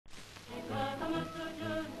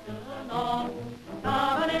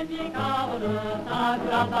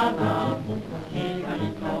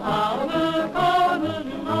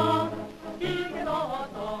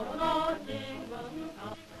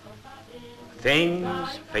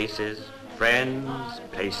Things, faces, friends,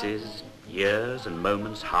 places, years and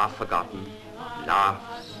moments half forgotten,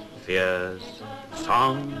 laughs, fears,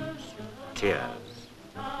 songs, tears.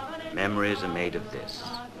 Memories are made of this.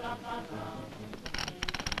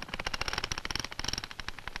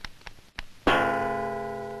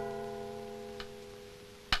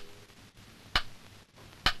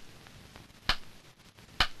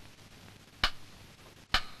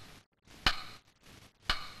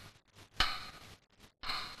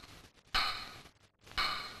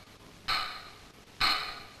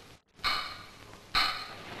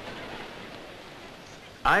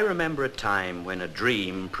 I remember a time when a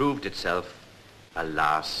dream proved itself,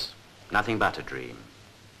 alas, nothing but a dream.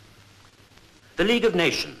 The League of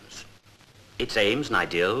Nations, its aims and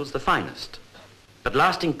ideals the finest. But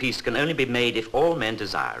lasting peace can only be made if all men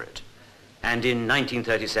desire it. And in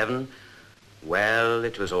 1937, well,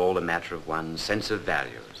 it was all a matter of one's sense of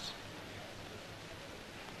values.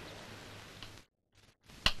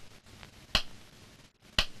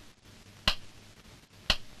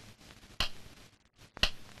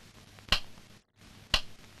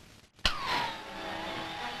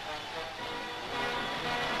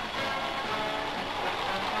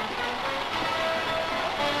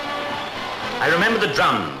 I remember the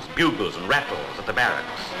drums, bugles and rattles at the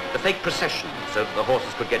barracks, the fake procession so that the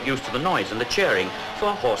horses could get used to the noise and the cheering,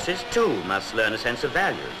 for horses too must learn a sense of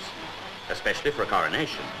values, especially for a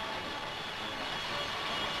coronation.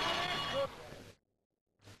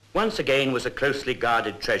 Once again was a closely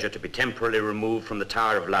guarded treasure to be temporarily removed from the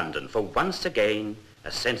Tower of London, for once again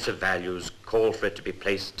a sense of values called for it to be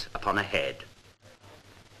placed upon a head.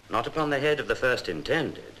 Not upon the head of the first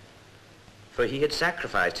intended, for he had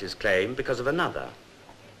sacrificed his claim because of another.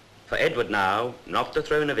 For Edward now, not the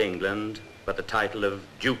throne of England, but the title of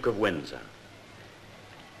Duke of Windsor.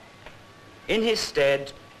 In his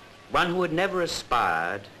stead, one who had never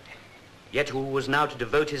aspired, yet who was now to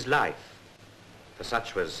devote his life, for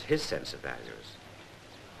such was his sense of values.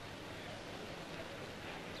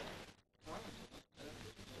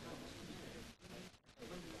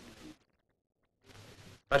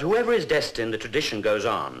 But whoever is destined, the tradition goes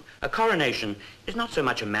on. A coronation is not so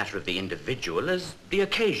much a matter of the individual as the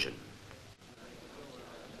occasion.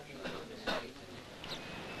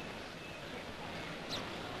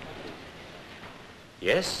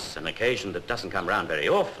 Yes, an occasion that doesn't come round very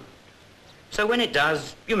often. So when it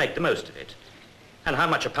does, you make the most of it. And how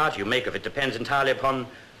much a party you make of it depends entirely upon,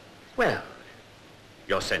 well,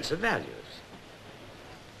 your sense of values.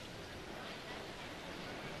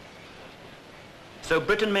 So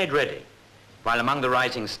Britain made ready, while among the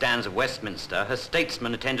rising stands of Westminster, her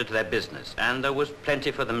statesmen attended to their business, and there was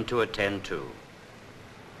plenty for them to attend to.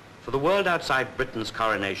 For the world outside Britain's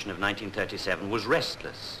coronation of 1937 was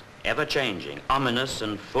restless, ever-changing, ominous,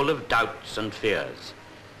 and full of doubts and fears.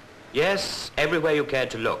 Yes, everywhere you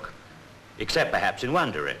cared to look, except perhaps in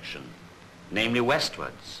one direction, namely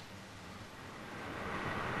westwards.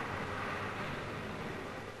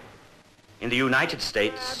 In the United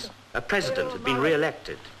States, a president had been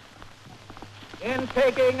re-elected. In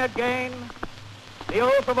taking again the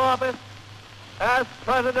oath of office as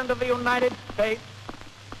President of the United States,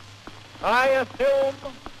 I assume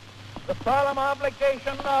the solemn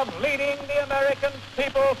obligation of leading the American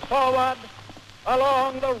people forward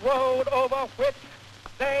along the road over which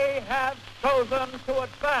they have chosen to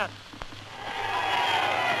advance.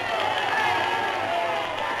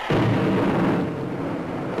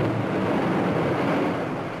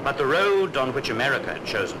 But the road on which America had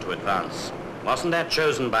chosen to advance, wasn't that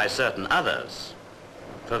chosen by certain others?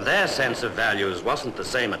 For their sense of values wasn't the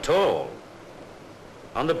same at all.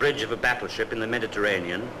 On the bridge of a battleship in the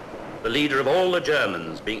Mediterranean, the leader of all the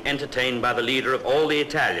Germans being entertained by the leader of all the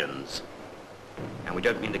Italians. And we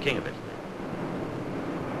don't mean the King of Italy.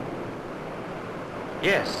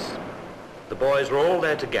 Yes, the boys were all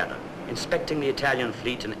there together, inspecting the Italian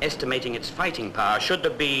fleet and estimating its fighting power should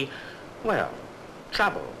there be, well,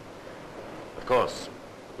 trouble. Of course,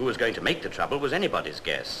 who was going to make the trouble was anybody's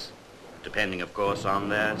guess, depending, of course, on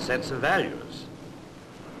their sense of values.